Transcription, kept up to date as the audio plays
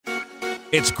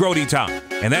It's Grote time,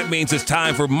 and that means it's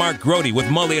time for Mark Grote with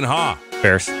Mulligan and Haugh.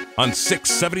 Bears. On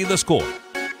 670 The Score.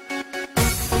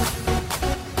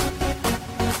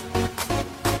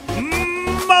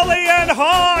 Mulligan and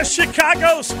Haugh,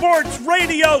 Chicago Sports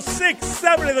Radio,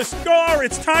 670 The Score.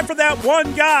 It's time for that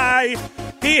one guy.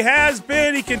 He has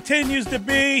been, he continues to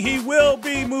be, he will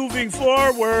be moving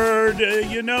forward.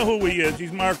 You know who he is.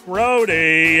 He's Mark Grote.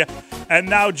 And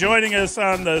now joining us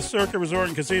on the Circa Resort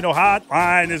and Casino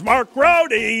Hotline is Mark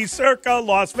Grote,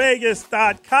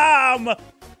 CircaLasVegas.com.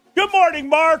 Good morning,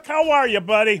 Mark. How are you,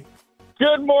 buddy?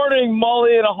 Good morning,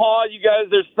 Mully and Haugh. You guys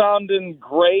are sounding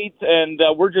great, and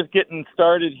we're just getting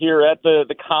started here at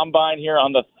the Combine here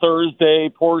on the Thursday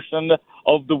portion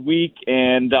of the week,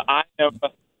 and I am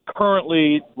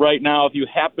currently right now, if you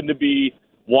happen to be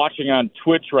watching on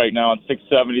Twitch right now on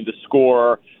 670 The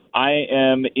Score, I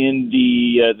am in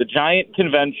the Giant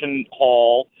Convention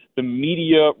Hall, the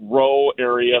Media Row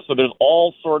area. So there's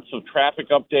all sorts of traffic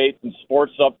updates and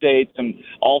sports updates and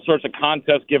all sorts of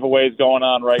contest giveaways going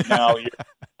on right now here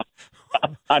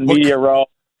on Media Row.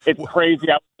 It's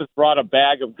crazy. I just brought a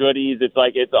bag of goodies.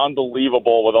 It's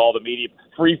unbelievable with all the media.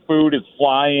 Free food is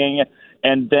flying.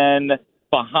 And then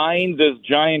behind this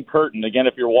giant curtain, again,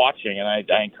 if you're watching, and I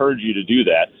encourage you to do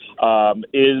that,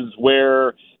 is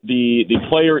where the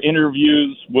player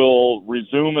interviews will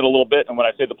resume in a little bit. And when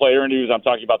I say the player interviews, I'm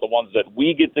talking about the ones that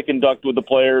we get to conduct with the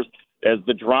players as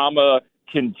the drama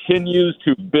continues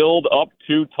to build up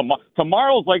to tomorrow.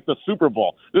 Tomorrow's like the Super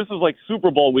Bowl. This is like Super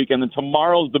Bowl weekend, and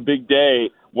tomorrow's the big day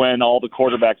when all the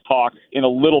quarterbacks talk. In a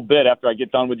little bit, after I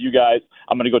get done with you guys,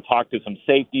 I'm going to go talk to some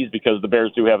safeties because the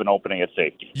Bears do have an opening at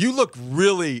safety. You look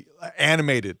really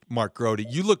animated, Mark Grote.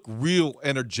 You look real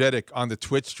energetic on the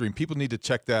Twitch stream. People need to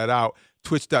check that out,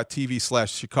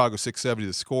 twitch.tv/Chicago670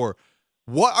 The Score.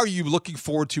 What are you looking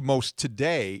forward to most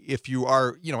today if you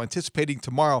are, anticipating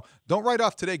tomorrow? Don't write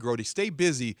off today, Grote. Stay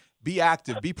busy, be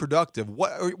active, be productive.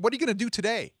 What are you going to do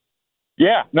today?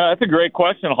 Yeah, no, that's a great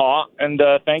question, Haugh, and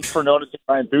thanks for noticing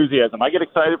my enthusiasm. I get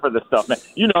excited for this stuff, man.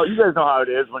 You guys know how it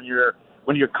is when you're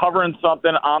covering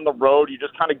something on the road. You're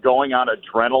just kind of going on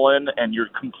adrenaline, and you're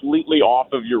completely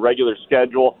off of your regular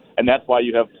schedule, and that's why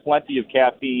you have plenty of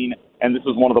caffeine. And this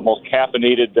is one of the most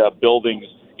caffeinated buildings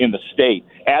in the state.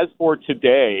 As for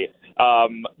today,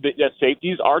 the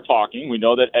safeties are talking. We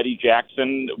know that Eddie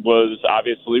Jackson was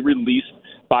obviously released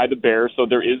by the Bears, so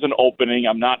there is an opening.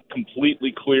 I'm not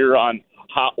completely clear on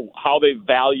how they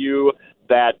value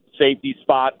that safety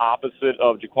spot opposite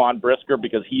of Jaquan Brisker,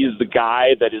 because he is the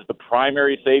guy that is the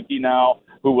primary safety now,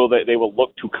 they will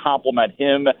look to complement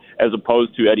him as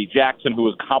opposed to Eddie Jackson, who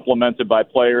was complimented by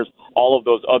players all of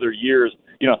those other years.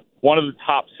 One of the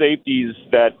top safeties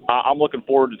that I'm looking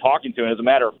forward to talking to, and as a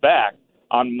matter of fact,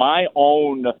 on my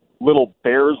own little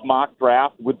Bears mock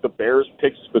draft with the Bears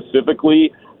picks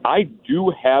specifically, I do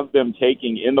have them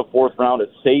taking in the fourth round a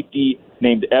safety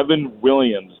named Evan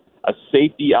Williams, a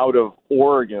safety out of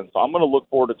Oregon. So I'm going to look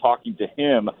forward to talking to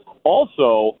him.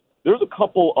 Also, there's a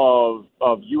couple of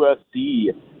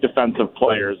USC defensive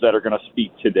players that are going to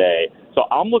speak today. So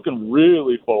I'm looking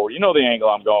really forward. You know the angle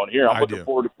I'm going here. I'm looking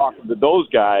forward to talking to those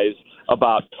guys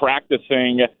about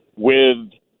practicing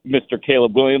with Mr.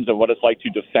 Caleb Williams and what it's like to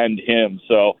defend him.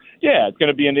 So, yeah, it's going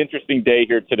to be an interesting day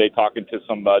here today talking to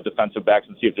some defensive backs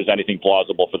and see if there's anything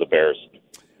plausible for the Bears.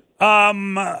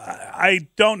 I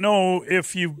don't know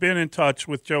if you've been in touch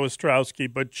with Joe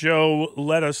Ostrowski, but Joe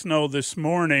let us know this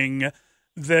morning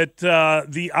that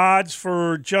the odds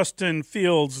for Justin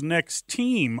Fields' next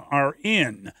team are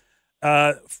in.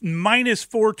 Minus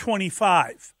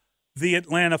 425, the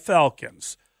Atlanta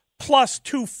Falcons. Plus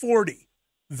 240,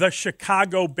 the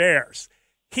Chicago Bears.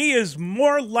 He is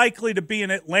more likely to be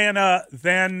in Atlanta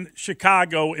than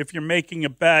Chicago if you're making a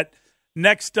bet.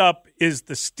 Next up is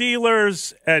the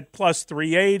Steelers at plus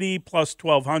 380, plus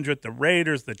 1,200. The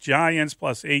Raiders, the Giants,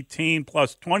 plus 18,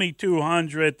 plus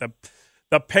 2,200.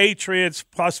 The Patriots,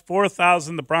 plus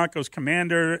 4,000. The Broncos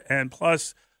Commander, and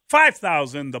plus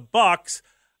 5,000. The Bucks.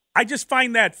 I just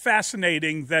find that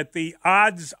fascinating that the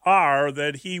odds are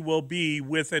that he will be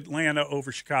with Atlanta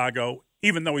over Chicago,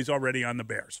 even though he's already on the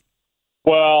Bears.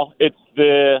 Well, it's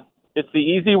the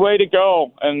easy way to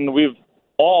go, and we've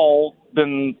all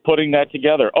been putting that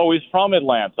together. Oh, he's from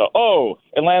Atlanta. Oh,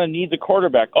 Atlanta needs a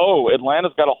quarterback. Oh,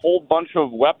 Atlanta's got a whole bunch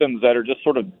of weapons that are just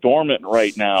sort of dormant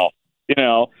right now.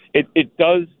 It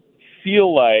does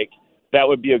feel like that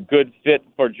would be a good fit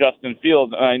for Justin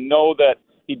Fields, and I know that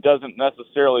he doesn't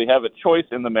necessarily have a choice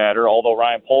in the matter, although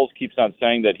Ryan Poles keeps on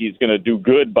saying that he's going to do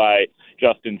good by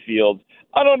Justin Fields.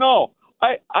 I don't know.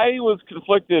 I was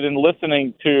conflicted in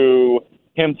listening to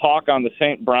him talk on the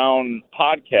St. Brown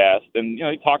podcast, and,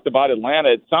 he talked about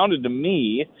Atlanta. It sounded to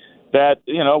me that,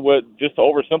 just to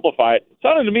oversimplify it,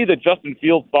 sounded to me that Justin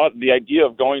Fields thought the idea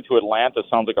of going to Atlanta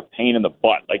sounds like a pain in the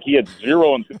butt. Like he had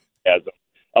zero enthusiasm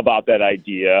about that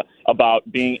idea, about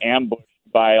being ambushed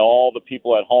by all the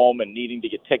people at home and needing to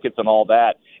get tickets and all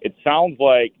that. It sounds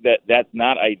like that's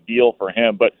not ideal for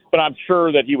him, but I'm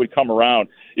sure that he would come around.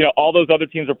 All those other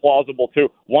teams are plausible too.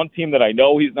 One team that I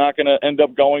know he's not going to end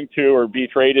up going to or be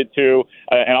traded to,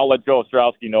 and I'll let Joe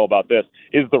Ostrowski know about this,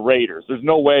 is the Raiders. There's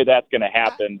no way that's going to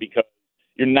happen because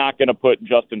you're not going to put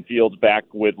Justin Fields back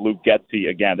with Luke Getsy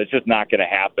again. That's just not going to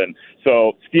happen.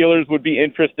 So Steelers would be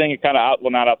interesting. Kind of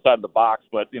not outside the box,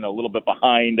 but a little bit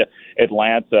behind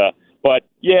Atlanta. But,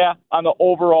 yeah, on the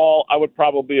overall, I would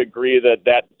probably agree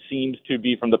that seems to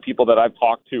be, from the people that I've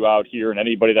talked to out here and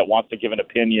anybody that wants to give an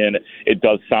opinion, it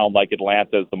does sound like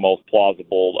Atlanta is the most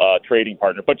plausible trading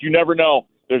partner. But you never know.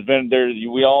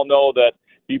 We all know that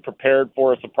be prepared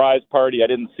for a surprise party. I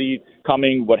didn't see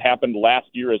coming what happened last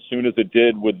year as soon as it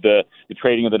did with the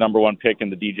trading of the number 1 pick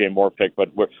and the DJ Moore pick, but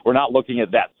we're not looking at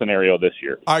that scenario this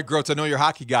year. All right, Grote, I know you're a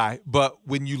hockey guy, but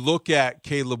when you look at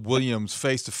Caleb Williams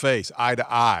face-to-face,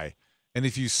 eye-to-eye, and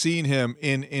if you've seen him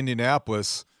in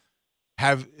Indianapolis,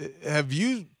 have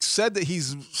you said that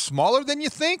he's smaller than you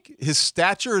think? His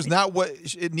stature is not what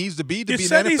it needs to be an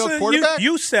NFL quarterback?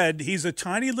 You said he's a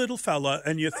tiny little fella,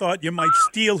 and you thought you might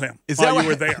steal him while you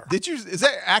were there. Is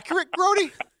that accurate,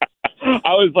 Grote?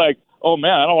 I was like, oh,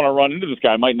 man, I don't want to run into this guy.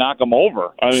 I might knock him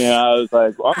over. I was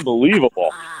like,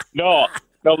 unbelievable. No,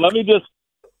 let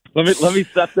me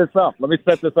set this up. Let me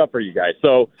set this up for you guys.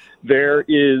 So there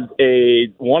is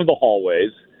one of the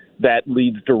hallways that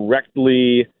leads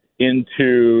directly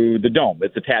into the Dome.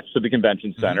 It's attached to the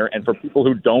convention center. And for people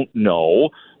who don't know,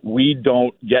 we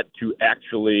don't get to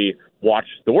actually watch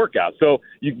the workout. So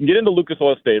you can get into Lucas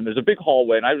Oil Stadium. There's a big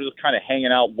hallway, and I was just kind of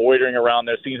hanging out, loitering around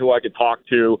there, seeing who I could talk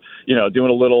to, doing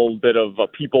a little bit of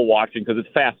people watching because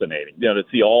it's fascinating, to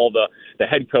see all the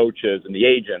head coaches and the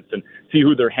agents and see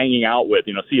who they're hanging out with,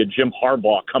 see a Jim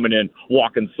Harbaugh coming in,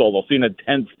 walking solo, seeing a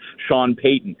tense Sean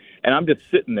Payton. And I'm just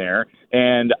sitting there,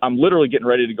 and I'm literally getting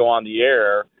ready to go on the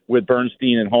air with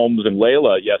Bernstein and Holmes and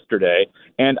Layla yesterday,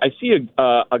 and I see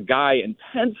a guy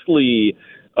intensely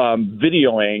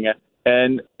videoing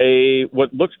and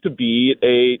what looks to be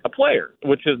a player,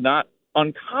 which is not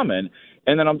uncommon.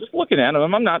 And then I'm just looking at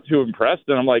him. I'm not too impressed,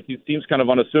 and I'm like, he seems kind of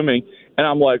unassuming. And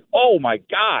I'm like, oh my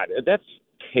God, that's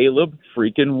Caleb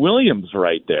freaking Williams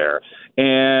right there.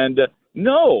 And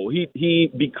no,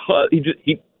 he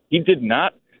did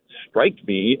not strike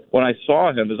me when I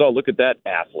saw him as, oh, look at that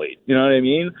athlete. You know what I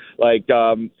mean? Like,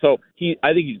 so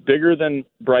I think he's bigger than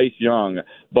Bryce Young,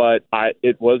 but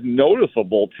it was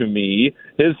noticeable to me,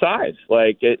 his size.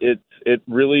 Like it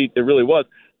really was.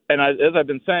 And as I've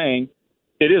been saying,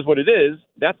 it is what it is.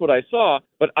 That's what I saw.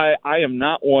 But I am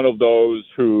not one of those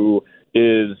who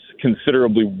is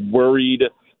considerably worried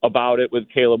about it with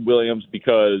Caleb Williams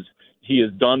because he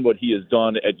has done what he has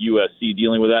done at USC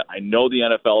dealing with that. I know the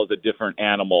NFL is a different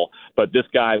animal, but this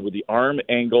guy with the arm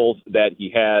angles that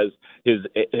he has,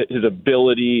 his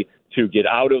ability to get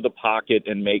out of the pocket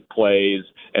and make plays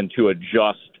and to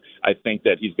adjust, I think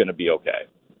that he's going to be okay.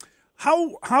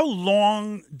 How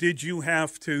long did you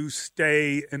have to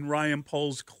stay in Ryan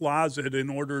Pohl's closet in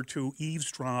order to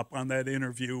eavesdrop on that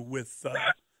interview with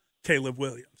Caleb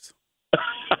Williams?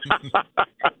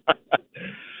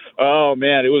 Oh,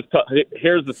 man, it was tough.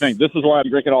 Here's the thing. This is why I'm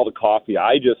drinking all the coffee.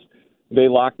 They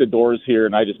locked the doors here,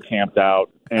 and I just camped out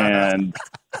and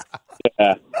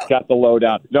got the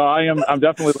lowdown. No, I'm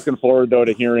definitely looking forward, though,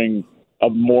 to hearing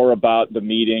more about the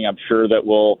meeting. I'm sure that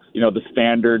we'll, the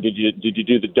standard, did you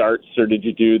do the darts or did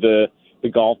you do the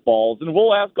golf balls? And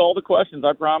we'll ask all the questions.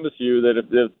 I promise you that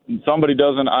if somebody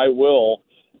doesn't, I will,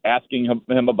 asking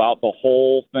him about the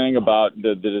whole thing about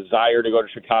the desire to go to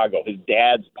Chicago, his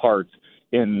dad's parts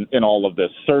in all of this.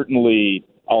 Certainly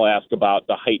I'll ask about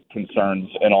the height concerns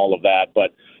and all of that,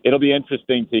 but it'll be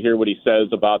interesting to hear what he says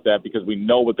about that because we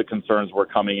know what the concerns were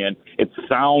coming in. It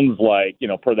sounds like,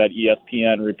 per that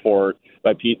ESPN report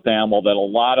by Pete Thamel, that a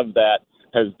lot of that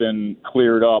has been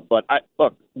cleared up. But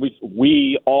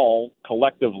we all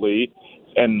collectively,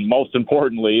 and most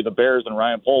importantly, the Bears and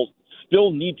Ryan Poles,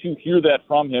 still need to hear that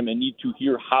from him and need to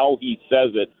hear how he says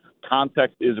it.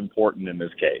 Context is important in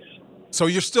this case. So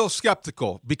you're still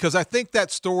skeptical because I think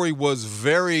that story was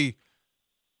very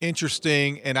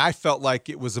interesting, and I felt like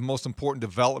it was the most important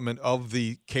development of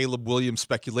the Caleb Williams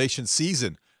speculation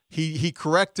season. He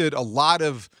corrected a lot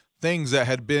of things that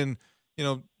had been,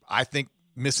 I think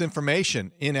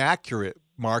misinformation, inaccurate,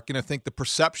 Mark, and I think the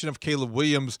perception of Caleb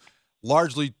Williams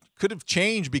largely could have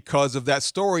changed because of that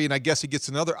story. And I guess he gets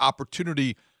another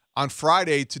opportunity on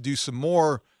Friday to do some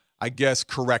more, I guess,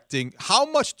 correcting. How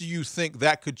much do you think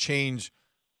that could change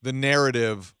the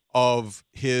narrative of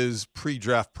his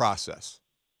pre-draft process?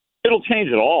 It'll change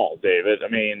it all, David.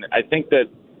 I mean, I think that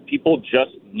people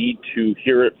just need to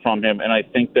hear it from him, and I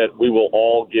think that we will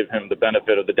all give him the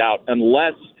benefit of the doubt,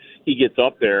 unless he gets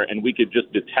up there and we could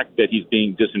just detect that he's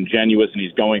being disingenuous and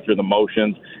he's going through the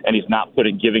motions and he's not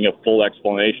giving a full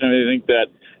explanation. And I think that,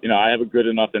 I have a good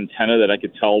enough antenna that I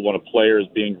could tell when a player is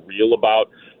being real about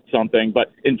something.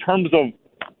 But in terms of,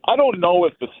 I don't know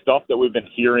if the stuff that we've been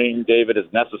hearing, David, has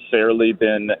necessarily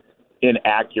been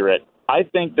inaccurate. I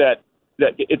think that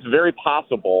it's very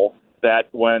possible that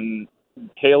when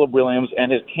Caleb Williams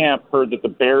and his camp heard that the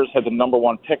Bears had the number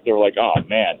one pick, they were like, oh,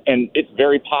 man. And it's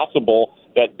very possible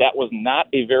that was not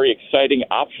a very exciting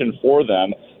option for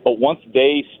them. But once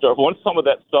some of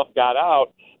that stuff got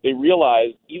out, they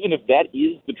realized even if that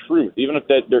is the truth, even if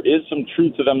there is some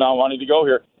truth to them not wanting to go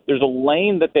here, there's a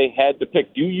lane that they had to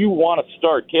pick. Do you want to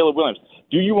start, Caleb Williams,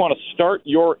 do you want to start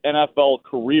your NFL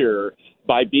career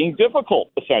by being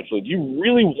difficult, essentially? Do you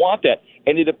really want that?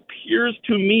 And it appears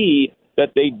to me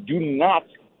that they do not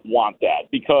want that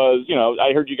because,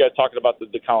 I heard you guys talking about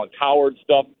the Colin Cowherd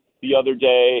stuff the other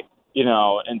day,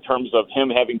 in terms of him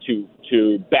having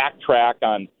to backtrack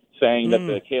on saying that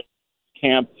the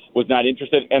camp was not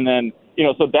interested. And then,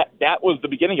 so that was the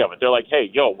beginning of it. They're like, hey,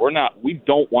 we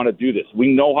don't want to do this. We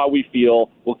know how we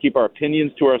feel. We'll keep our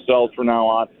opinions to ourselves from now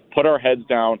on, put our heads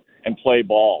down and play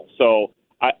ball. So,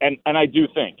 I do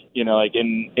think, like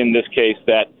in this case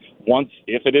that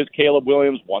if it is Caleb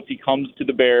Williams, once he comes to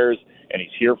the Bears and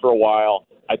he's here for a while,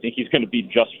 I think he's going to be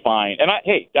just fine. And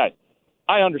guys,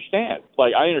 I understand.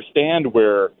 Like, I understand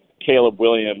where Caleb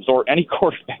Williams or any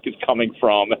quarterback is coming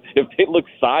from if they look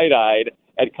side-eyed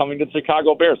at coming to the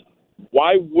Chicago Bears.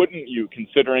 Why wouldn't you,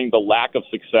 considering the lack of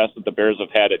success that the Bears have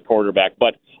had at quarterback?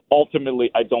 But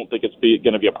ultimately, I don't think it's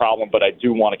going to be a problem, but I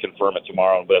do want to confirm it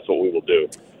tomorrow, and that's what we will do.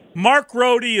 Mark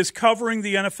Grote is covering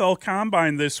the NFL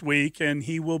Combine this week, and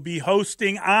he will be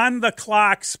hosting On the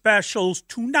Clock specials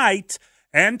tonight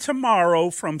and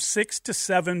tomorrow from 6 to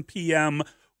 7 p.m.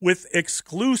 with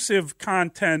exclusive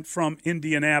content from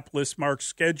Indianapolis. Mark's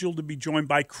scheduled to be joined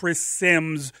by Chris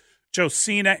Sims,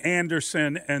 Josina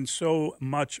Anderson, and so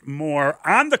much more.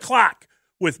 On the Clock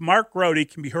with Mark Grote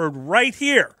can be heard right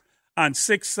here on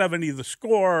 670 The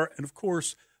Score and, of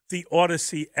course, the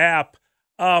Odyssey app.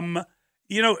 I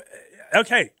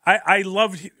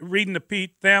loved reading the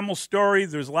Pete Thamel story.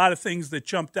 There's a lot of things that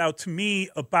jumped out to me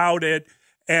about it,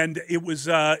 and it was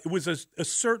a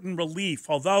certain relief,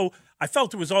 although I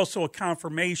felt it was also a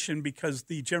confirmation because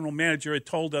the general manager had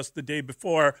told us the day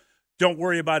before, don't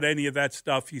worry about any of that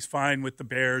stuff. He's fine with the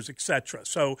Bears, etc.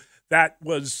 So that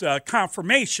was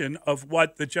confirmation of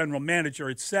what the general manager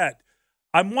had said.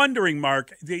 I'm wondering,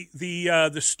 Mark,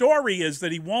 the story is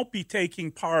that he won't be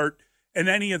taking part in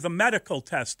any of the medical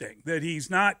testing, that he's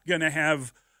not going to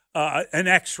have an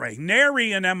X-ray,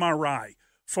 nary an MRI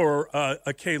for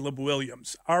a Caleb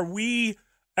Williams. Are we?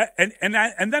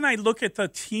 And then I look at the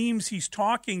teams he's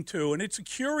talking to, and it's a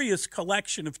curious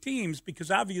collection of teams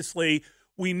because obviously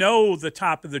we know the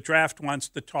top of the draft wants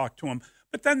to talk to him,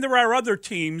 but then there are other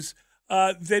teams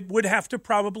that would have to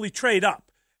probably trade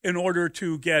up in order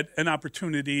to get an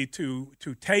opportunity to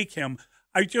take him.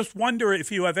 I just wonder if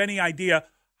you have any idea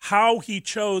how he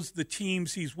chose the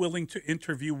teams he's willing to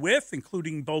interview with,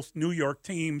 including both New York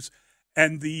teams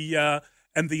and the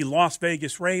Las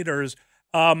Vegas Raiders.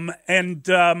 And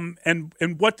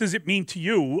what does it mean to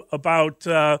you about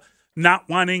not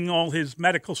wanting all his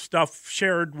medical stuff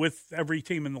shared with every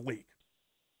team in the league?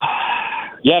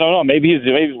 Yeah, I don't know. Maybe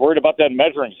he's worried about that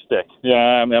measuring stick. Yeah,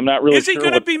 I'm not really sure. Is he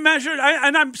going to be measured?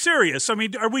 And I'm serious. I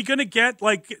mean, are we going to get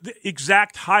like the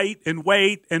exact height and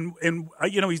weight? And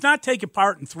he's not taking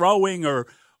part in throwing or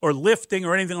lifting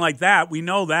or anything like that. We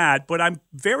know that. But I'm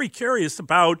very curious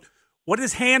about what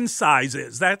his hand size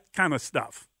is, that kind of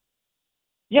stuff.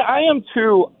 Yeah, I am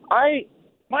too.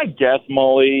 My guess,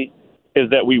 Mully,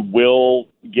 is that we will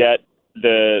get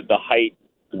the height,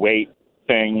 weight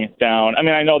thing down. I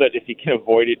mean, I know that if he can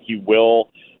avoid it, he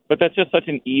will, but that's just such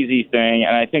an easy thing,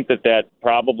 and I think that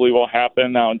probably will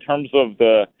happen. Now, in terms of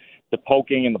the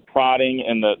poking and the prodding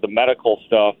and the medical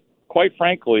stuff, quite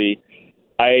frankly,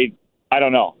 I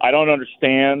don't know. I don't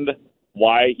understand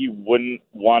why he wouldn't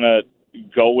want to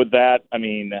go with that. I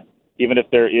mean, even if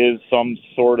there is some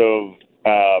sort of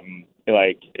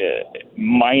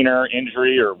minor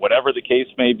injury or whatever the case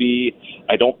may be,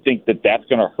 I don't think that that's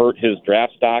going to hurt his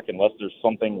draft stock unless there's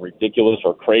something ridiculous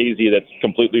or crazy that's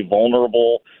completely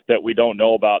vulnerable that we don't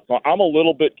know about. So I'm a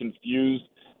little bit confused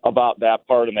about that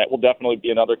part, and that will definitely be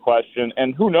another question.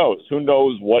 And who knows? Who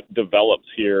knows what develops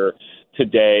here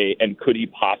today, and could he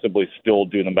possibly still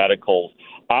do the medicals?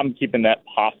 I'm keeping that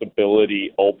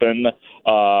possibility open.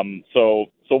 So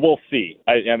we'll see.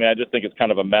 I mean, I just think it's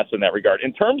kind of a mess in that regard.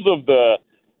 In terms of the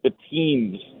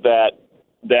teams that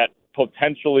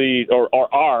potentially or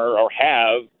are or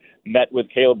have met with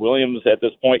Caleb Williams at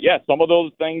this point, yeah, some of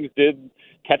those things did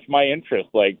catch my interest.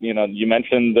 Like, you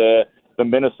mentioned the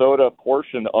Minnesota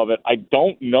portion of it. I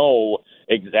don't know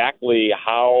exactly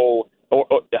how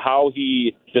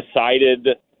he decided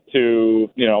to,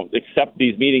 accept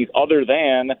these meetings, other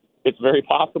than it's very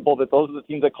possible that those are the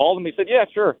teams that called him. He said, yeah,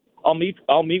 sure, I'll meet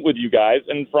with you guys.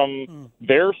 And from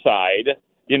their side,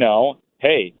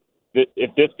 hey,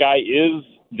 if this guy is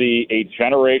a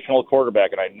generational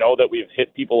quarterback, and I know that we've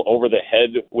hit people over the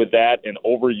head with that and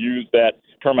overused that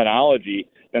terminology,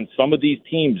 then some of these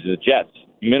teams, the Jets,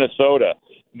 Minnesota,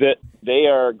 that they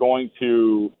are going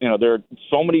to, there are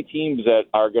so many teams that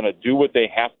are going to do what they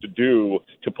have to do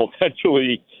to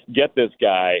potentially get this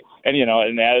guy. And,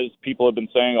 and as people have been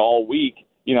saying all week,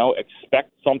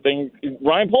 expect something.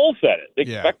 Ryan Pohl said it.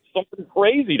 Expect something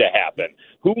crazy to happen.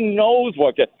 Who knows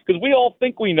what? Because we all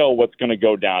think we know what's going to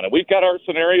go down, and we've got our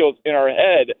scenarios in our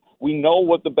head. We know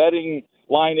what the betting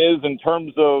line is in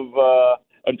terms of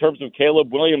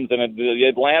Caleb Williams and the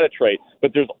Atlanta trade,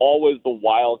 but there's always the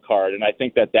wild card, and I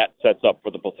think that sets up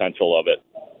for the potential of it.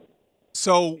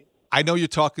 So I know you're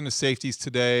talking to safeties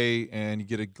today, and you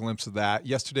get a glimpse of that.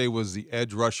 Yesterday was the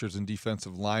edge rushers and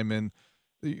defensive linemen.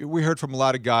 We heard from a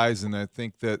lot of guys, and I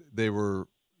think that they were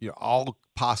all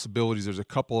possibilities. There's a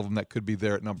couple of them that could be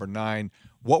there at number 9.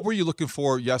 What were you looking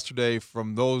for yesterday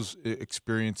from those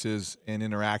experiences and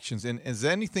interactions? And has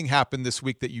anything happened this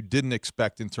week that you didn't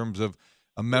expect in terms of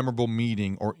a memorable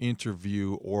meeting or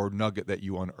interview or nugget that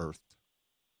you unearthed?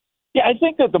 Yeah, I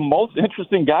think that the most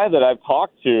interesting guy that I've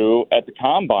talked to at the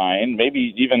Combine,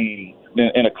 maybe even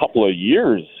in a couple of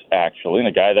years, actually, and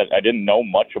a guy that I didn't know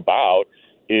much about,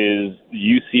 is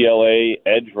UCLA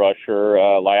edge rusher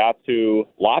Laiatu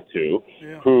Latu,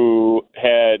 who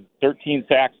had 13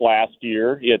 sacks last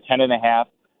year. He had 10.5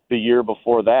 the year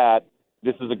before that.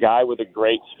 This is a guy with a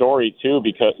great story, too,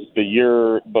 because the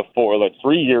year before,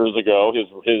 3 years ago,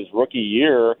 his rookie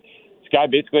year, this guy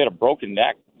basically had a broken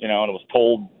neck, and was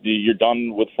told, you're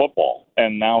done with football.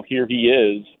 And now here he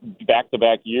is,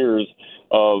 back-to-back years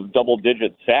of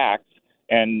double-digit sacks,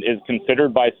 and is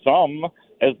considered by some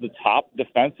as the top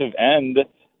defensive end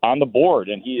on the board.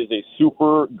 And he is a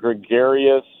super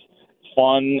gregarious,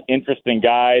 fun, interesting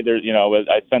guy. There's,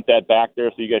 I sent that back there,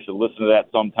 so you guys should listen to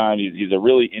that sometime. He's a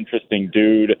really interesting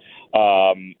dude.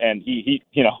 And he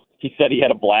said he had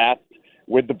a blast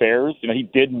with the Bears. He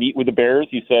did meet with the Bears.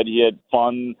 He said he had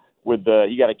fun with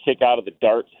he got a kick out of the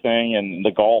darts thing and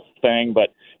the golf thing, but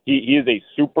he is a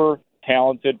super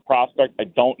talented prospect. I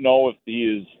don't know if he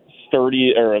is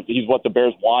sturdy or if he's what the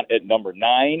Bears want at number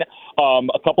 9.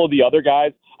 A couple of the other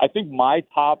guys, I think my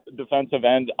top defensive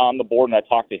end on the board, and I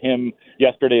talked to him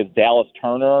yesterday, is Dallas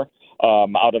Turner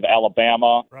out of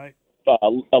Alabama. Right.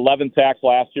 11 sacks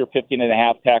last year,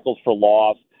 15.5 tackles for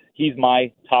loss. He's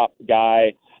my top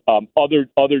guy.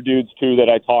 Other dudes, too, that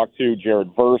I talked to,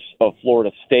 Jared Verse of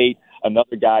Florida State,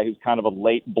 another guy who's kind of a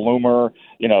late bloomer.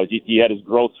 He had his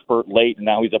growth spurt late, and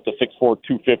now he's up to 6'4",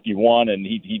 251, and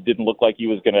he didn't look like he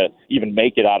was going to even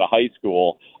make it out of high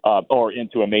school or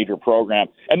into a major program.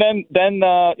 And then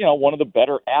one of the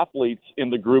better athletes in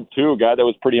the group, too, a guy that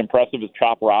was pretty impressive, is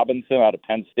Chop Robinson out of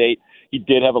Penn State. He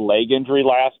did have a leg injury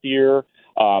last year,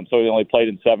 so he only played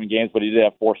in 7 games, but he did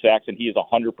have 4 sacks, and he is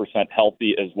 100%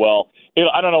 healthy as well.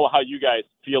 I don't know how you guys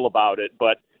feel about it,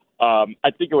 but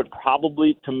I think it would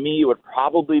probably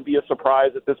be a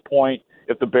surprise at this point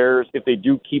if the Bears, if they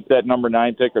do keep that number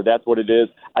 9 pick, or that's what it is.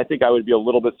 I think I would be a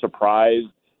little bit surprised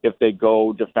if they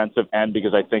go defensive end,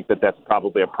 because I think that's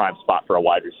probably a prime spot for a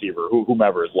wide receiver,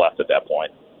 whomever is left at that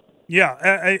point.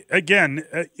 Yeah. Again,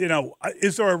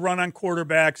 is there a run on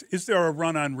quarterbacks? Is there a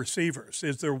run on receivers?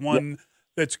 Is there one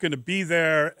that's going to be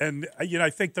there? And, I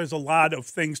think there's a lot of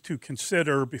things to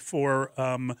consider before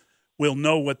we'll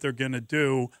know what they're going to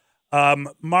do.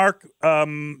 Mark,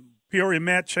 Peoria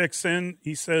Matt checks in.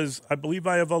 He says, I believe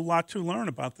I have a lot to learn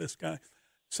about this guy.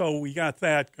 So we got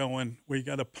that going. We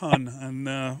got a pun on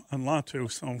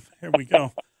Latu, so here we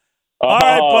go. All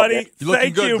right, buddy.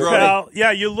 Thank you, good, pal.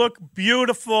 Yeah, you look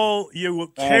beautiful.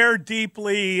 You care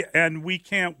deeply, and we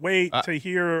can't wait to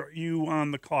hear you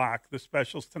on the clock. The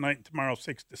specials tonight and tomorrow,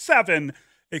 6 to 7,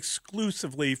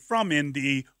 exclusively from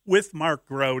Indy with Mark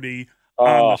Grote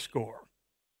on The Score.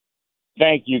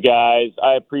 Thank you, guys.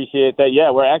 I appreciate that.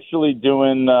 Yeah, we're actually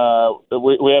doing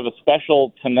we have a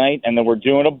special tonight, and then we're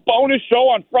doing a bonus show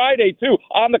on Friday, too.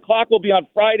 On the Clock will be on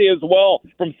Friday as well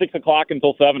from 6 o'clock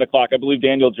until 7 o'clock. I believe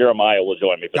Daniel Jeremiah will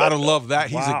join me for Gotta that. love that.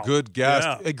 He's a good guest.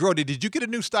 Yeah. Hey, Grote, did you get a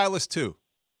new stylist, too?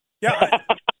 Yeah,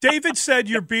 David said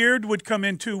your beard would come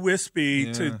in too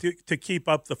wispy to keep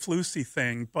up the floosy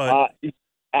thing, but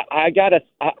I'm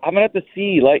gonna have to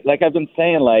see. Like I've been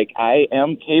saying, like I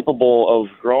am capable of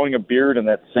growing a beard in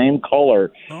that same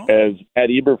color as Pat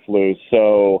Eberflus.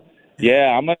 So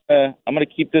yeah, I'm gonna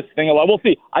keep this thing alive. We'll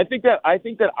see. I think that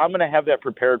I'm gonna have that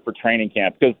prepared for training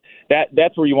camp because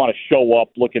that's where you want to show up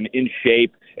looking in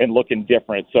shape and looking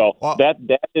different. So that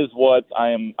is what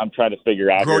I'm trying to figure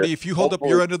out. Grote, here. if you hold up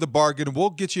your end of the bargain,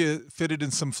 we'll get you fitted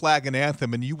in some flag and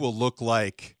anthem, and you look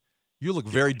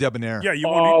very debonair. yeah,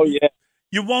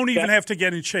 you won't even have to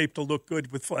get in shape to look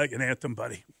good with flag and anthem,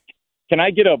 buddy. Can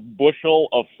I get a bushel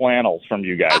of flannels from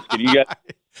you guys? Can you get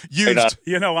used?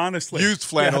 Honestly, used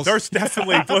flannels. Yeah, there's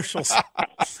definitely bushels.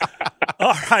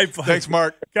 All right, buddy. Thanks,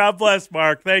 Mark. God bless,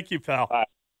 Mark. Thank you, pal. Bye.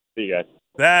 See you guys.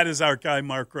 That is our guy,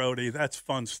 Mark Grote. That's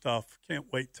fun stuff. Can't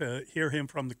wait to hear him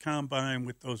from the combine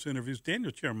with those interviews.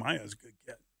 Daniel Jeremiah is a good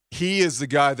get. He is the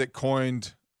guy that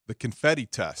coined the confetti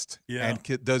test. Yeah. And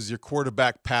does your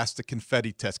quarterback pass the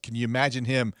confetti test? Can you imagine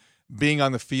him being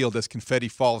on the field as confetti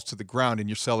falls to the ground and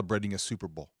you're celebrating a Super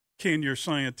Bowl? Can your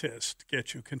scientist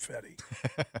get you confetti?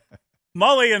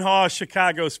 Mulligan and Haugh,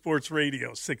 Chicago Sports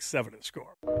Radio, 6-7 to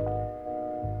Score.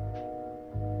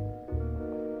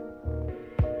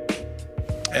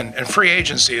 And free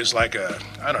agency is like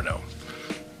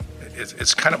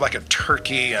it's kind of like a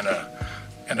turkey and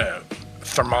a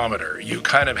thermometer. You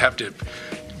kind of have to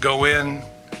go in,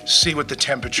 see what the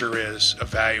temperature is,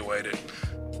 evaluate it.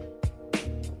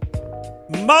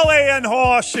 Mulligan and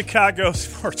Haugh, Chicago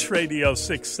Sports Radio,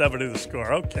 6-7 to The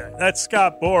Score. Okay, that's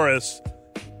Scott Boras.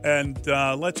 And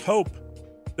let's hope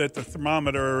that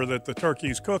the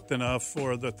turkey's cooked enough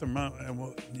for the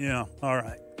thermometer. Yeah, all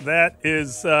right. That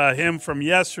is him from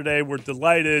yesterday. We're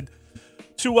delighted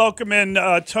to welcome in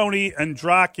Tony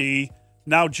Andracki.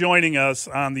 Now joining us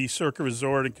on the Circa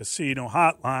Resort and Casino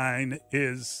Hotline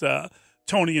is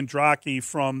Tony Andracki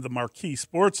from the Marquee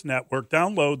Sports Network.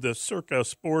 Download the Circa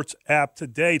Sports app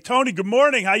today. Tony, good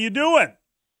morning. How you doing?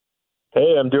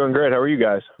 Hey, I'm doing great. How are you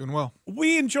guys? Doing well.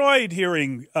 We enjoyed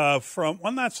hearing from,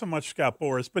 well, not so much Scott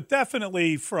Boras, but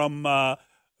definitely from Bellinger.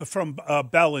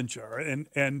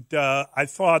 And I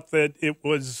thought that it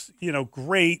was,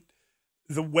 great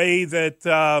the way that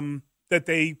that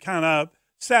they kind of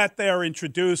sat there,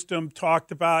 introduced him,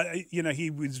 talked about, he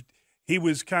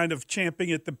was kind of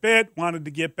champing at the bit, wanted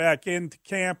to get back into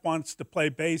camp, wants to play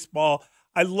baseball.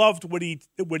 I loved what he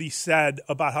said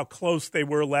about how close they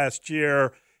were last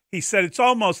year. He said it's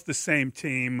almost the same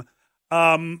team.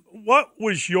 What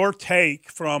was your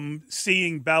take from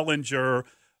seeing Bellinger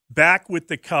back with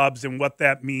the Cubs and what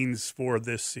that means for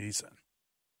this season?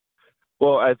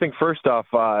 Well, I think first off,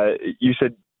 you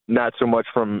said not so much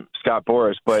from Scott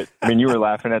Boras, but I mean, you were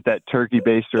laughing at that turkey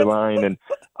baster line and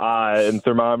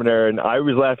thermometer, and I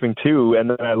was laughing too. And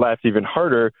then I laughed even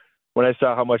harder when I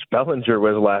saw how much Bellinger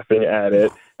was laughing at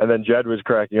it, and then Jed was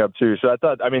cracking up too. So I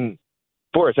thought,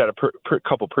 Boras had a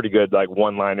couple pretty good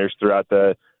one-liners throughout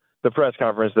the press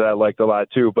conference that I liked a lot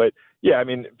too. But yeah,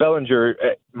 Bellinger,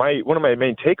 one of my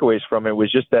main takeaways from it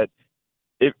was just that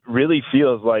it really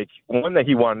feels like, one, that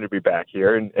he wanted to be back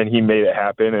here and he made it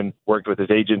happen and worked with his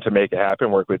agent to make it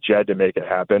happen, worked with Jed to make it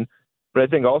happen. But I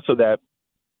think also that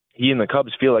he and the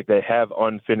Cubs feel like they have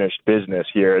unfinished business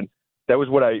here. And that was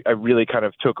what I really kind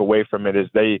of took away from it, is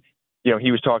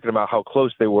he was talking about how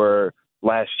close they were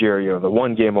last year, the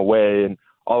one game away and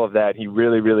all of that. He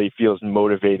really, really feels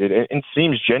motivated and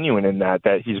seems genuine in that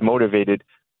he's motivated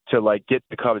to get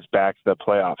the Cubs back to the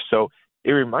playoffs. So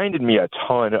it reminded me a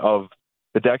ton of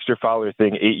the Dexter Fowler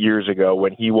thing 8 years ago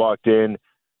when he walked in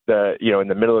in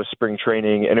the middle of spring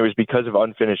training, and it was because of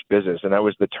unfinished business. And that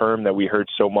was the term that we heard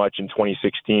so much in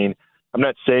 2016. I'm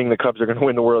not saying the Cubs are going to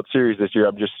win the World Series this year.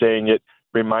 I'm just saying it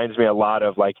reminds me a lot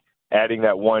of adding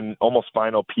that one almost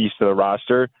final piece to the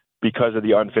roster because of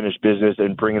the unfinished business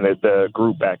and bringing the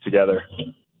group back together.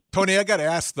 Tony, I got to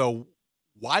ask, though,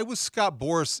 why was Scott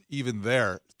Boras even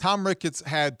there? Tom Ricketts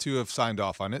had to have signed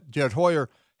off on it. Jed Hoyer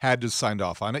had to have signed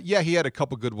off on it. Yeah, he had a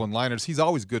couple good one-liners. He's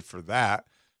always good for that.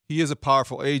 He is a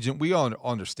powerful agent. We all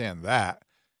understand that.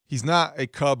 He's not a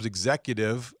Cubs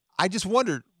executive. I just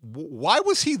wondered, why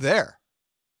was he there?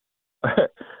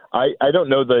 I don't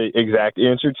know the exact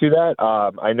answer to that.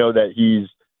 I know that he's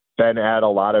been at a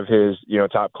lot of his,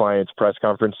 top clients' press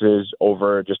conferences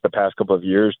over just the past couple of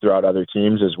years throughout other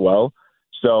teams as well.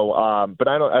 So, but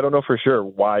I don't know for sure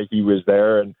why he was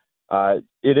there. And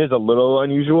it is a little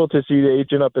unusual to see the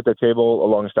agent up at the table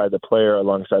alongside the player,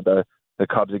 alongside the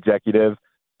Cubs executive.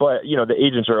 But, the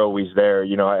agents are always there.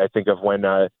 I think of when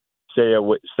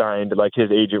Seiya signed, like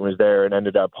his agent was there and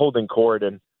ended up holding court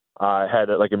and had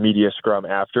a media scrum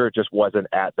after. It just wasn't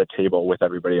at the table with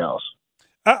everybody else.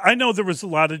 I know there was a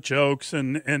lot of jokes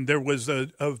and there was a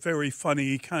very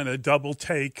funny kind of double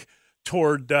take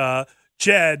toward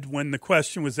Jed when the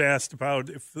question was asked about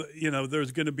if,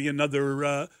 there's going to be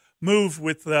another move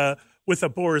with a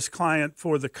Boras client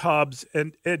for the Cubs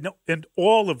and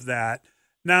all of that.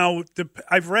 Now,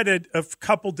 I've read it a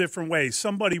couple different ways.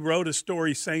 Somebody wrote a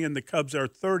story saying the Cubs are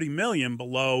 $30 million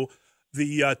below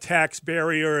the tax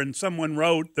barrier, and someone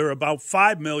wrote they're about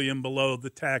 $5 million below the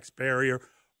tax barrier.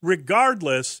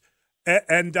 Regardless,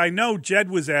 and I know Jed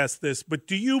was asked this, but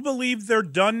do you believe they're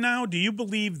done now? Do you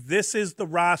believe this is the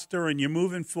roster and you're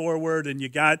moving forward and you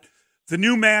got the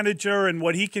new manager and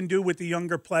what he can do with the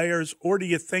younger players, or do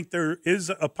you think there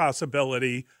is a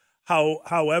possibility,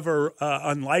 however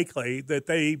unlikely, that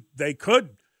they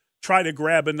could try to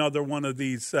grab another one of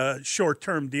these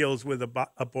short-term deals with a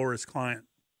Boras client?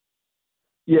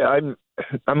 Yeah, I'm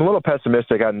a little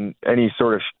pessimistic on any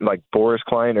sort of Boras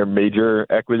client or major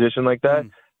acquisition like that.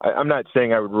 I'm not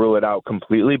saying I would rule it out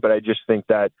completely, but I just think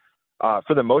that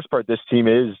for the most part, this team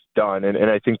is done. And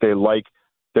I think they like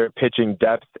their pitching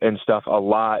depth and stuff a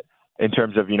lot in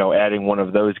terms of, adding one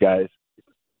of those guys.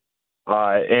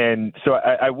 And so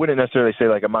I wouldn't necessarily say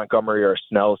a Montgomery or a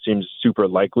Snell seems super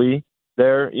likely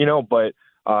there, but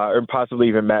or possibly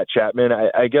even Matt Chapman.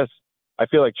 I guess I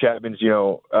feel like Chapman's,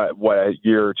 a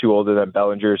year or two older than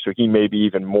Bellinger, so he may be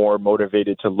even more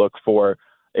motivated to look for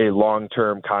a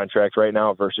long-term contract right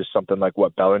now versus something like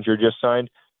what Bellinger just signed.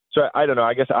 So I don't know.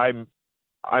 I guess I'm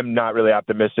not really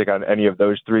optimistic on any of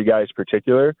those three guys in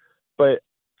particular. But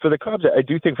for the Cubs, I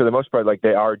do think for the most part,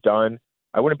 they are done.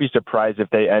 I wouldn't be surprised if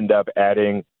they end up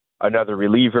adding another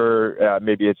reliever.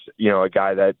 Maybe it's, a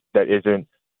guy that isn't,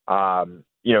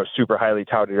 super highly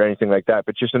touted or anything like that,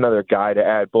 but just another guy to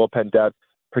add bullpen depth,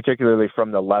 particularly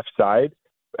from the left side.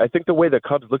 I think the way the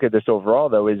Cubs look at this overall,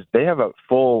 though, is they have a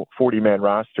full 40-man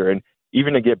roster. And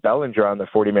even to get Bellinger on the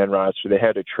 40-man roster, they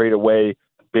had to trade away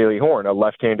Bailey Horn, a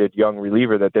left-handed young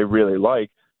reliever that they really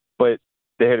like. But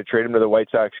they had to trade him to the White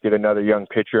Sox, get another young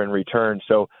pitcher in return.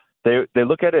 So they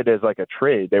look at it as like a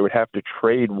trade. They would have to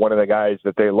trade one of the guys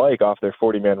that they like off their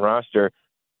 40-man roster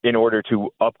in order to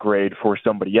upgrade for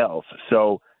somebody else.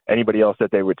 So anybody else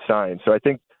that they would sign. So I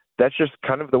think that's just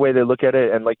kind of the way they look at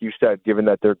it. And like you said, given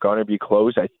that they're going to be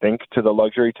close, I think, to the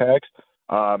luxury tax,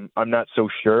 I'm not so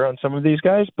sure on some of these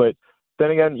guys. But then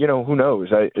again, who knows?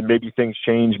 Maybe things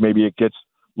change. Maybe it gets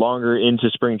longer into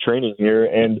spring training here.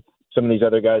 And some of these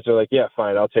other guys are like, yeah,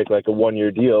 fine, I'll take a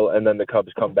 1-year deal. And then the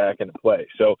Cubs come back into play.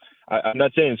 So I'm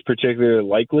not saying it's particularly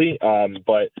likely,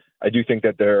 but I do think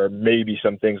that there are maybe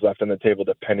some things left on the table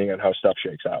depending on how stuff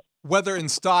shakes out. Whether in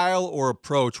style or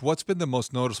approach, what's been the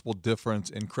most noticeable difference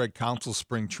in Craig Counsell's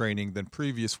spring training than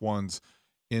previous ones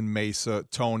in Mesa,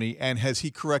 Tony? And has he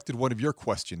corrected one of your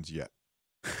questions yet?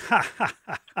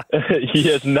 He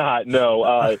has not,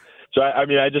 no. So,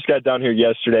 I just got down here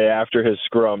yesterday after his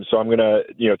scrum, so I'm going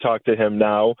to, talk to him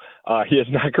now. He has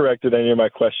not corrected any of my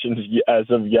questions as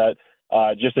of yet.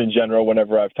 Just in general,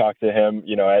 whenever I've talked to him,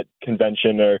 at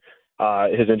convention or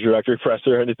his introductory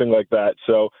presser or anything like that.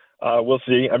 So we'll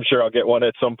see. I'm sure I'll get one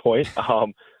at some point.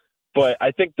 But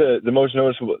I think the most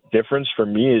noticeable difference for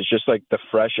me is just the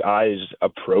fresh eyes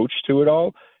approach to it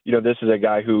all. This is a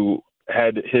guy who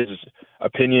had his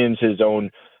opinions, his own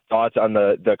thoughts on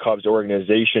the Cubs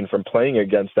organization from playing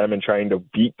against them and trying to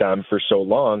beat them for so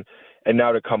long. And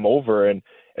now to come over. And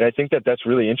I think that that's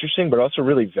really interesting, but also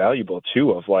really valuable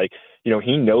too, of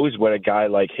he knows what a guy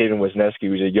like Hayden Wesneski,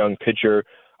 who's a young pitcher,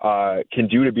 can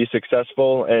do to be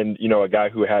successful. And, a guy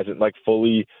who hasn't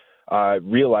fully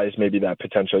realized maybe that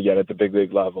potential yet at the big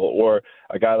league level, or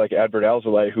a guy like Adbert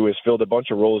Alzolay, who has filled a bunch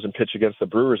of roles and pitched against the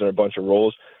Brewers in a bunch of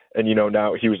roles. And,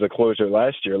 now he was the closer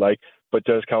last year. But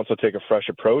does Counsell take a fresh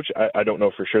approach? I don't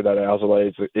know for sure that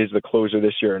Alzolay is the closer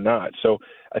this year or not. So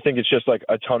I think it's just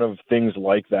a ton of things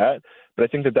like that. But I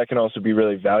think that can also be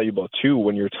really valuable too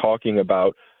when you're talking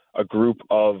about a group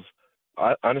of,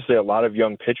 honestly, a lot of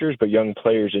young pitchers, but young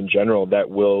players in general that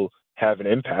will have an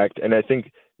impact. And I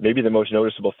think maybe the most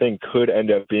noticeable thing could end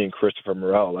up being Christopher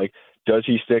Morel. Does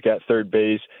he stick at third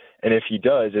base And if he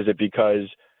does, is it because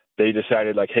they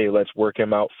decided like, hey, let's work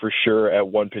him out for sure at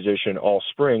one position all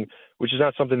spring, which is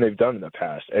not something they've done in the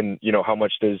past. And, how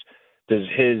much does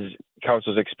his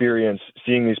counsel's experience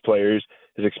seeing these players,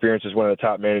 his experience as one of the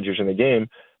top managers in the game,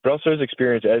 but also his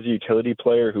experience as a utility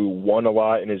player who won a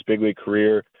lot in his big league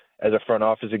career as a front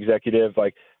office executive,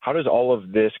 like how does all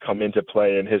of this come into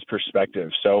play in his perspective?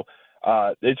 So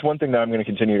it's one thing that I'm going to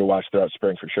continue to watch throughout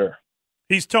spring for sure.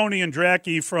 He's Tony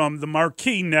Andracki from the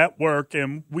Marquee Network,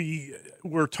 and we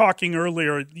were talking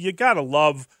earlier. You got to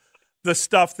love the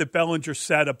stuff that Bellinger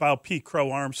said about Pete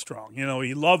Crow Armstrong.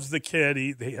 He loves the kid.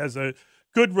 He has a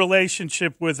good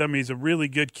relationship with him. He's a really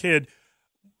good kid.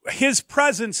 His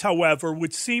presence, however,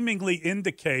 would seemingly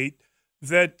indicate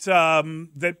that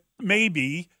that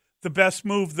maybe the best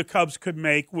move the Cubs could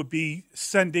make would be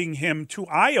sending him to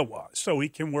Iowa so he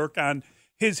can work on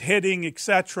his hitting,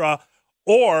 etc.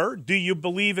 Or do you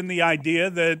believe in the idea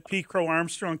that Pete Crow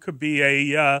Armstrong could be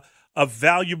a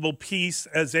valuable piece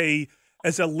as a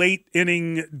late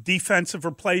inning defensive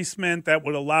replacement that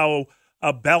would allow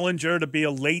Bellinger to be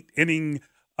a late inning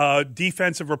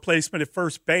defensive replacement at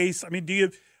first base? I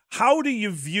mean, how do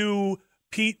you view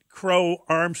Pete Crow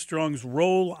Armstrong's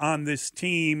role on this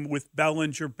team with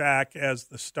Bellinger back as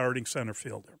the starting center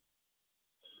fielder?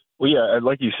 Well, yeah,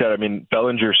 like you said, I mean,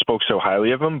 Bellinger spoke so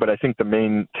highly of him, but I think the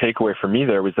main takeaway for me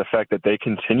there was the fact that they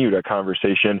continued a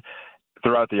conversation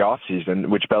throughout the offseason,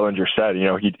 which Bellinger said,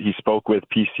 he spoke with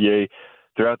PCA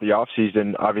throughout the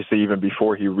offseason, obviously even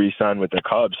before he re-signed with the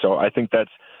Cubs. So I think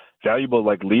that's valuable,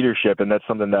 like leadership, and that's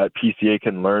something that PCA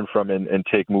can learn from and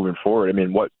take moving forward. I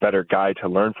mean, what better guy to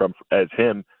learn from as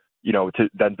him,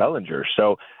 than Bellinger.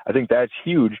 So I think that's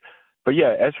huge. But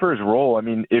yeah, as for his role, I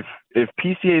mean, if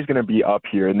PCA is going to be up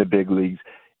here in the big leagues,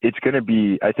 it's going to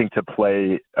be, I think, to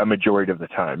play a majority of the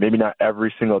time. Maybe not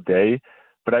every single day,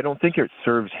 but I don't think it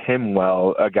serves him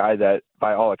well, a guy that,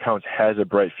 by all accounts, has a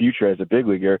bright future as a big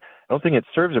leaguer. I don't think it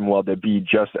serves him well to be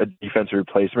just a defensive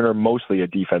replacement or mostly a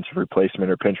defensive replacement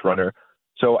or pinch runner.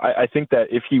 So I think that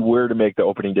if he were to make the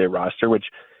opening day roster, which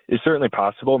is certainly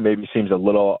possible, maybe seems a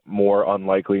little more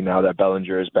unlikely now that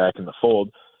Bellinger is back in the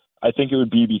fold, I think it would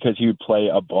be because he would play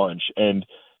a bunch. And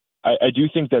I do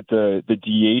think that the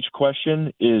DH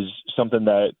question is something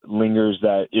that lingers,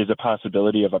 that is a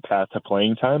possibility of a path to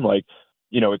playing time. Like,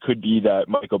 it could be that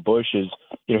Michael Busch is,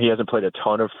 he hasn't played a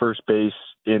ton of first base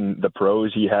in the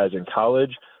pros he has in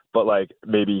college, but like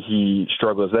maybe he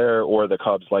struggles there, or the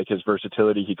Cubs like his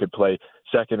versatility. He could play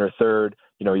second or third.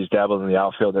 He's dabbled in the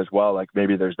outfield as well. Like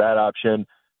maybe there's that option.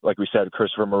 Like we said,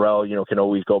 Christopher Morel, can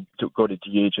always go to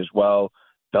DH as well.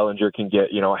 Bellinger can get,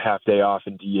 a half day off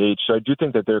in DH. So I do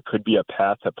think that there could be a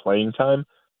path to playing time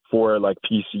for like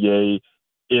PCA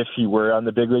if he were on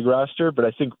the big league roster. But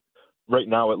I think right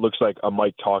now it looks like a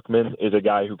Mike Tauchman is a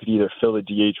guy who could either fill the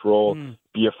DH role,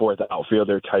 be a fourth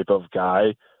outfielder type of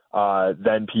guy.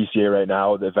 Then PCA right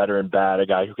now, the veteran bat, a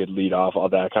guy who could lead off, all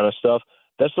that kind of stuff.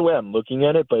 That's the way I'm looking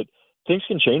at it. But things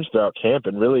can change throughout camp,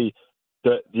 and really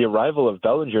the arrival of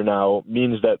Bellinger now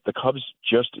means that the Cubs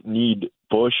just need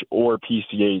Busch or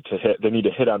PCA to hit. They need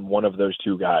to hit on one of those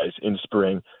two guys in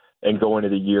spring and go into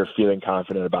the year feeling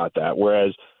confident about that.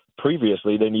 Whereas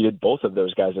previously they needed both of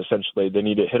those guys. Essentially, they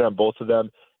need to hit on both of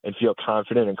them and feel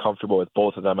confident and comfortable with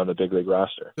both of them on the big league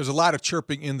roster. There's a lot of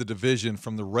chirping in the division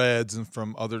from the Reds and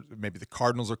from other, maybe the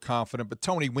Cardinals are confident. But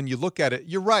Tony, when you look at it,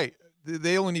 you're right.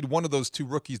 They only need one of those two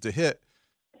rookies to hit.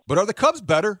 But are the Cubs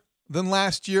better than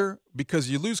last year? Because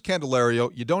you lose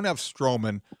Candelario, you don't have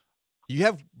Stroman, you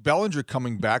have Bellinger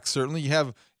coming back. Certainly, you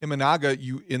have Imanaga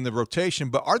in the rotation.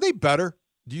 But are they better,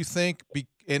 do you think?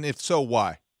 And if so,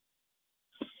 why?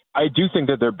 I do think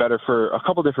that they're better for a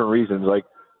couple different reasons. Like,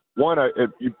 one,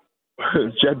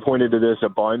 Jed pointed to this a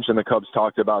bunch, and the Cubs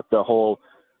talked about the whole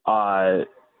not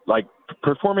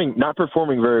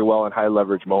performing very well in high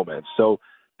leverage moments. So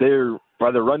they're,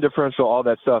 by the run differential, all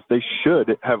that stuff, they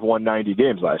should have won 90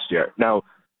 games last year. Now,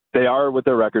 they are what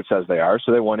their record says they are.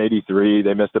 So they won 83.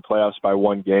 They missed the playoffs by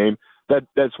one game.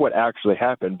 That's what actually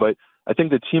happened. But I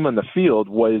think the team on the field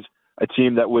was a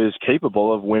team that was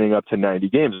capable of winning up to 90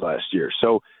 games last year.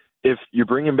 So if you're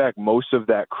bringing back most of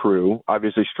that crew,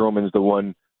 obviously Stroman's the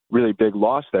one really big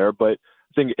loss there, but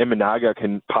I think Imanaga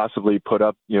can possibly put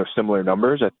up, similar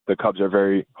numbers. The Cubs are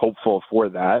very hopeful for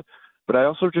that. But I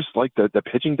also just like the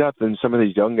pitching depth and some of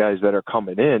these young guys that are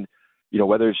coming in,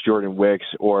 whether it's Jordan Wicks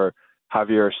or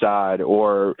Javier Assad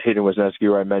or Hayden Wesneski,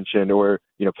 who I mentioned, or,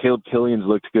 Caleb Killian's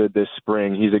looked good this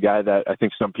spring. He's a guy that I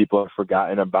think some people have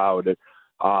forgotten about.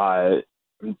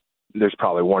 There's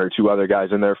probably one or two other guys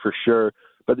in there for sure.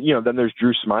 But, then there's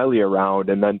Drew Smiley around.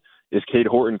 And then is Cade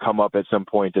Horton come up at some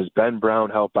point? Does Ben Brown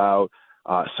help out?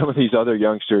 Some of these other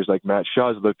youngsters, like Matt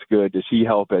Shaw's looked good. Does he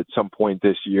help at some point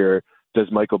this year? Does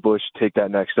Michael Busch take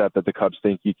that next step that the Cubs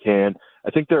think he can?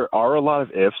 I think there are a lot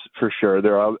of ifs for sure.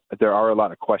 There are a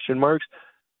lot of question marks,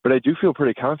 but I do feel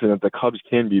pretty confident the Cubs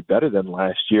can be better than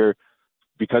last year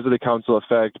because of the Council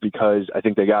effect, because I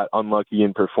think they got unlucky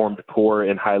and performed poor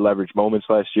in high leverage moments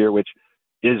last year, which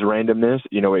is randomness.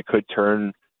 It could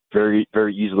turn very,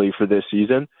 very easily for this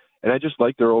season. And I just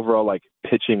like their overall like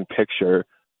pitching picture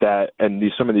and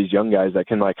some of these young guys that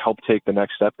can like help take the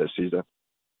next step this season.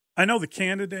 I know the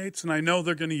candidates, and I know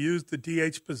they're going to use the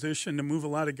DH position to move a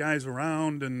lot of guys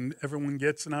around, and everyone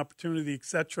gets an opportunity, et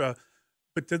cetera.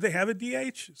 But did they have a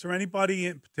DH? Is there anybody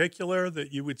in particular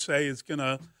that you would say is going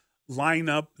to line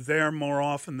up there more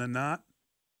often than not?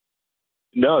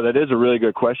 No, that is a really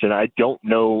good question. I don't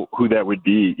know who that would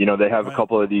be. They have a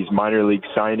couple of these minor league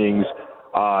signings.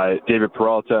 David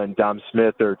Peralta and Dom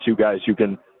Smith are two guys who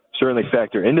can certainly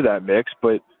factor into that mix,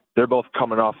 but they're both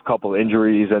coming off a couple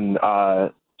injuries and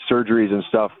surgeries and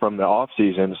stuff from the off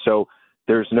season. So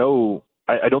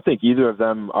I don't think either of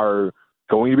them are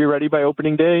going to be ready by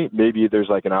opening day. Maybe there's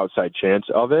like an outside chance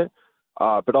of it.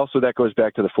 But also that goes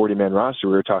back to the 40-man roster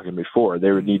we were talking before.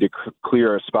 They would need to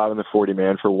clear a spot on the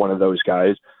 40-man for one of those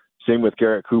guys. Same with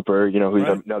Garrett Cooper,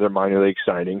 who's another minor league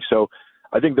signing. So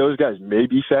I think those guys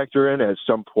maybe factor in at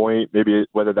some point, maybe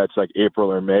whether that's like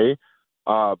April or May.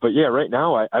 But yeah, right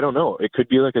now, I don't know. It could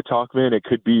be like a Talkman. It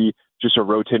could be just a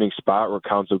rotating spot where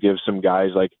Council gives some guys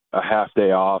like a half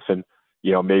day off and,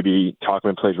 maybe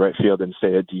Talkman plays right field and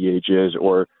say a DH is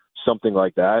or something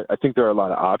like that. I think there are a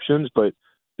lot of options, but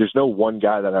there's no one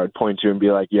guy that I would point to and be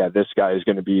like, yeah, this guy is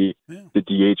going to be the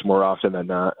DH more often than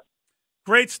not.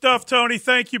 Great stuff, Tony.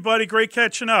 Thank you, buddy. Great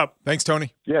catching up. Thanks,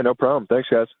 Tony. Yeah, no problem. Thanks,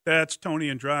 guys. That's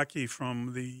Tony Andracki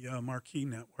from the Marquee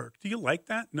Network. Do you like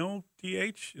that? No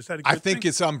DH? Is that a good I think thing?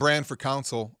 it's on brand for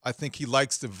Council. I think he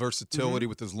likes the versatility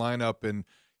with his lineup, and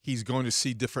he's going to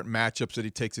see different matchups that he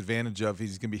takes advantage of.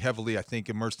 He's going to be heavily, I think,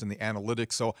 immersed in the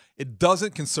analytics. So it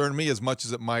doesn't concern me as much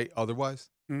as it might otherwise.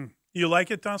 You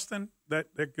like it, Dustin? That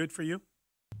good for you?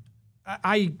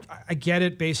 I get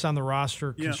it based on the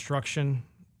roster construction.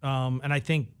 And I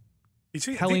think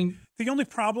the only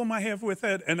problem I have with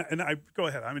it, and I go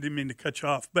ahead, I didn't mean to cut you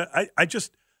off, but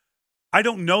I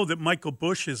don't know that Michael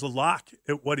Busch is a lock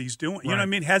at what he's doing. You know what I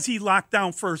mean? Has he locked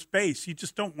down first base? You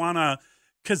just don't want to,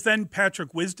 because then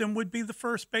Patrick Wisdom would be the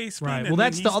first baseman. Right. Well,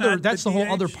 that's the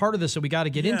whole other part of this that we got to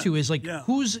get into is like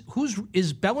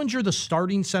is Bellinger the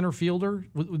starting center fielder?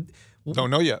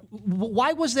 Don't know yet.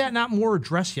 Why was that not more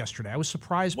addressed yesterday? I was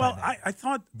surprised by that. Well, I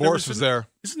thought Boris was there.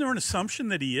 Isn't there an assumption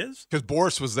that he is? Because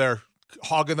Boris was there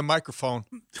hogging the microphone.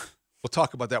 We'll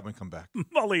talk about that when we come back.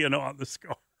 Mulligan on the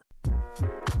score.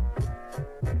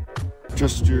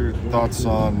 Just your thoughts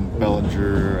on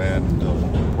Bellinger and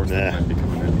reports that might be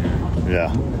coming in here.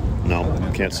 Yeah.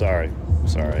 No, can't. Sorry,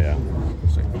 yeah.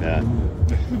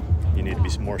 You need to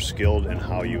be more skilled in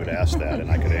how you would ask that,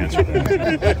 and I could answer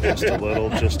that.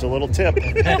 just a little tip.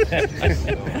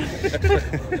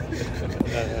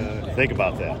 Think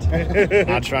about that. I'm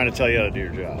not trying to tell you how to do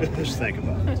your job. Just think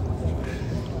about it.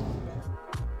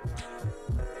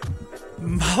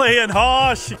 Mulligan and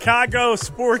Haugh, Chicago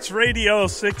Sports Radio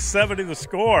 670 The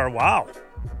Score. Wow.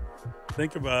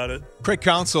 Think about it. Craig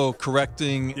Counsell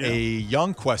correcting a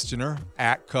young questioner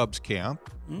at Cubs camp.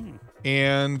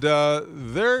 And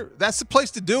that's the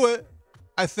place to do it,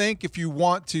 I think, if you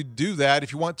want to do that,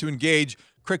 if you want to engage.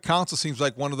 Craig Counsell seems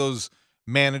like one of those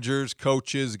managers,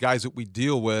 coaches, guys that we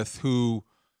deal with who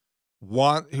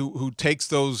takes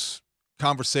those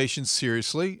conversations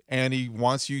seriously, and he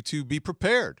wants you to be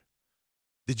prepared.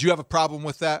 Did you have a problem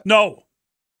with that? No.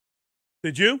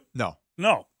 Did you? No.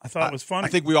 I thought it was funny. I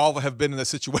think we all have been in a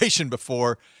situation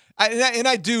before. And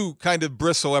I do kind of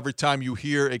bristle every time you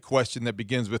hear a question that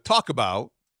begins with talk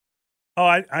about. Oh,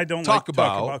 I don't talk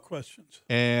about questions.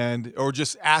 Or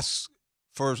just ask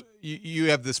for, you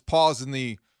have this pause in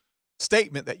the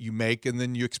statement that you make, and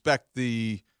then you expect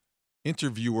the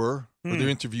interviewer or the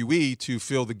interviewee to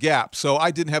fill the gap. So I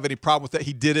didn't have any problem with that.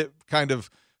 He did it kind of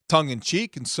tongue in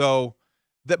cheek. And so,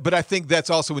 but I think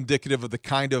that's also indicative of the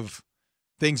kind of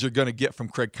things you're going to get from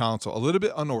Craig Counsell. A little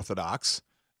bit unorthodox,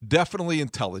 definitely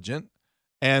intelligent,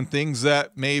 and things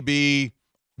that maybe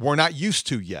we're not used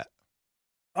to yet.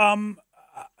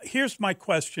 Here's my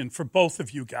question for both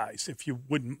of you guys, if you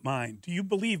wouldn't mind. Do you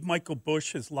believe Michael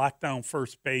Busch has locked down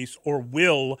first base or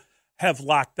will have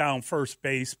locked down first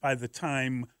base by the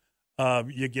time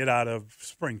you get out of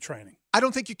spring training? I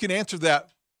don't think you can answer that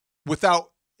without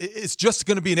 – it's just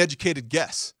going to be an educated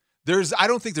guess. I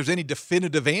don't think there's any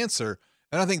definitive answer.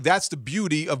 And I think that's the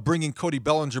beauty of bringing Cody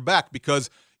Bellinger back, because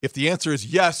if the answer is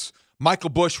yes,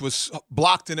 Michael Busch was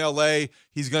blocked in L.A.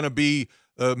 He's going to be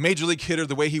a major league hitter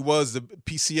the way he was, the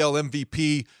PCL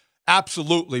MVP.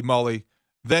 Absolutely, Mully.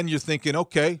 Then you're thinking,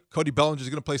 okay, Cody Bellinger is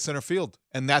going to play center field,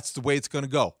 and that's the way it's going to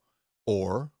go.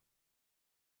 Or,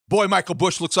 boy, Michael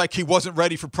Busch looks like he wasn't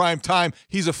ready for prime time.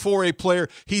 He's a 4A player.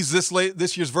 He's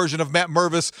this year's version of Matt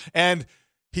Mervis, and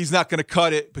he's not going to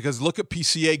cut it because look at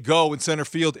PCA go in center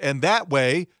field, and that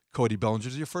way, Cody Bellinger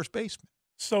is your first baseman.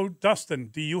 So,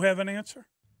 Dustin, do you have an answer?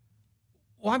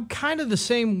 Well, I'm kind of the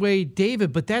same way,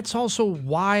 David, but that's also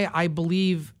why I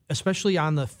believe, especially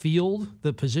on the field,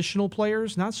 the positional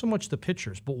players, not so much the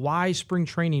pitchers, but why spring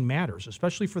training matters,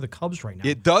 especially for the Cubs right now.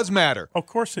 It does matter. Of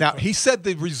course it now, does. He said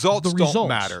the results don't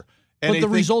matter. And but the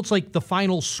results, like the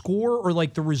final score, or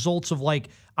like the results of like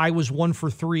I was 1 for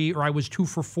 3 or I was 2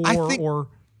 for 4 or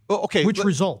which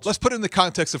results? Let's put it in the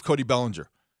context of Cody Bellinger.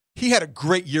 He had a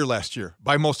great year last year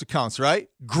by most accounts, right?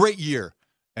 Great year.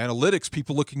 Analytics,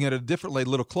 people looking at it differently, a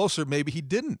little closer, maybe he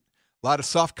didn't. A lot of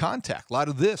soft contact, a lot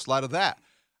of this, a lot of that.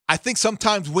 I think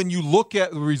sometimes when you look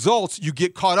at the results, you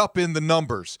get caught up in the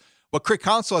numbers. What Craig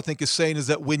Counsell, I think, is saying is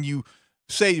that when you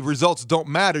say results don't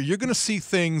matter, you're going to see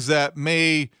things that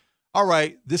may, all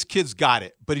right, this kid's got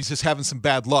it, but he's just having some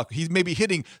bad luck. He's maybe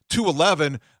hitting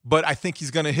 211, but I think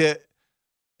he's going to hit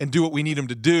and do what we need him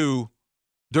to do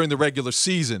during the regular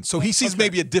season. So he sees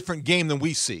maybe a different game than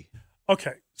we see.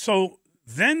 Okay, so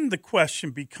then the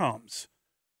question becomes,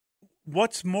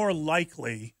 what's more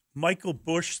likely, Michael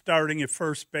Busch starting at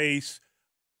first base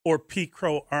or Pete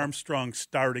Crow Armstrong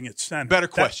starting at center? Better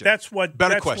question. That's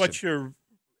what you're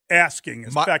asking,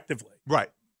 effectively. Right.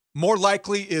 More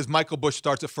likely is Michael Busch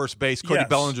starts at first base, Cody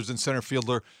Bellinger's in center field,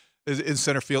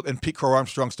 and Pete Crow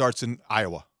Armstrong starts in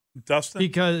Iowa. Dustin?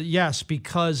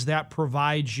 Because that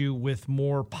provides you with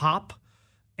more pop,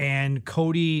 and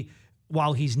Cody,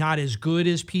 while he's not as good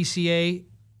as PCA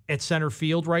at center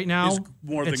field right now, he's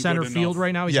not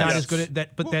as good at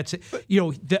that. But that's it.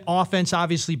 The offense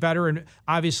obviously better, and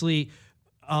obviously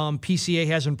PCA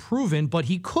hasn't proven, but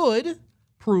he could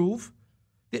prove.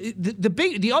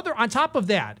 The other on top of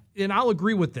that, and I'll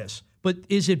agree with this, but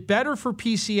is it better for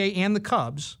PCA and the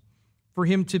Cubs for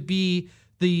him to be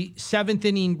the seventh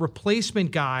inning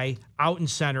replacement guy out in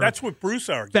center? That's what Bruce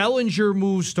argued. Bellinger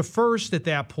moves to first at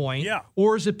that point. Yeah.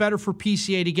 Or is it better for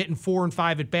PCA to get in 4 and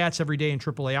 5 at bats every day in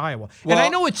AAA Iowa? Well, and I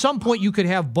know at some point you could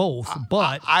have both,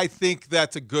 but I think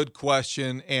that's a good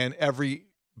question, and every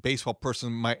baseball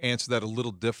person might answer that a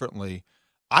little differently.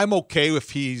 I'm okay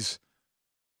if he's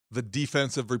the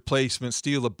defensive replacement,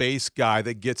 steal a base guy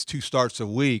that gets 2 starts a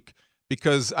week,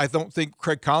 because I don't think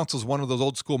Craig Counsell is one of those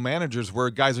old school managers where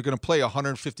guys are going to play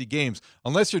 150 games.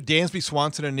 Unless you're Dansby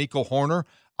Swanson and Nico Horner,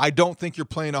 I don't think you're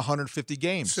playing 150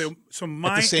 games so at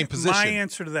the same position. My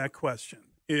answer to that question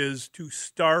is to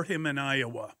start him in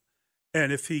Iowa,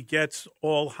 and if he gets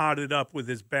all hotted up with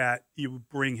his bat, you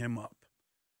bring him up.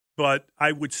 But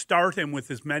I would start him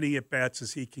with as many at-bats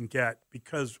as he can get,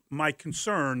 because my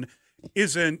concern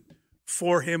isn't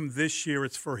for him this year,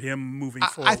 it's for him moving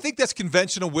forward. I think that's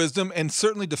conventional wisdom and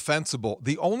certainly defensible.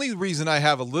 The only reason I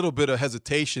have a little bit of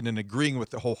hesitation in agreeing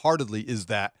with it wholeheartedly is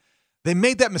that they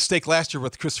made that mistake last year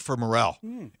with Christopher Morel,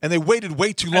 and they waited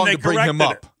way too long to bring him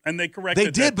up. And they corrected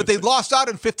it. They did, but they lost out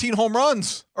on 15 home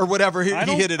runs or whatever he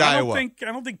hit at Iowa. I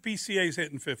don't think PCA's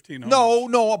hitting 15 home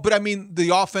runs. No, but I mean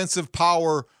the offensive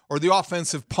power or the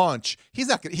offensive punch, he's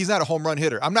not a home run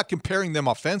hitter. I'm not comparing them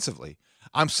offensively.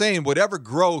 I'm saying whatever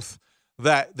growth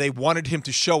that they wanted him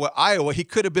to show at Iowa, he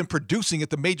could have been producing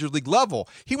at the major league level.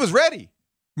 He was ready,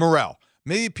 Morel.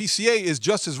 Maybe PCA is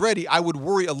just as ready. I would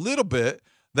worry a little bit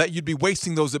that you'd be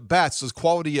wasting those at-bats, those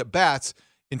quality at-bats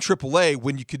in AAA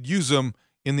when you could use them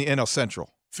in the NL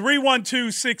Central.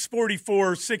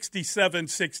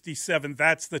 312-644-6767.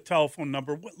 That's the telephone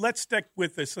number. Let's stick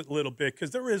with this a little bit, because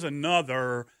there is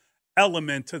another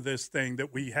element to this thing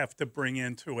that we have to bring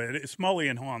into it. It's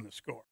Mulligan and Haugh on the Score.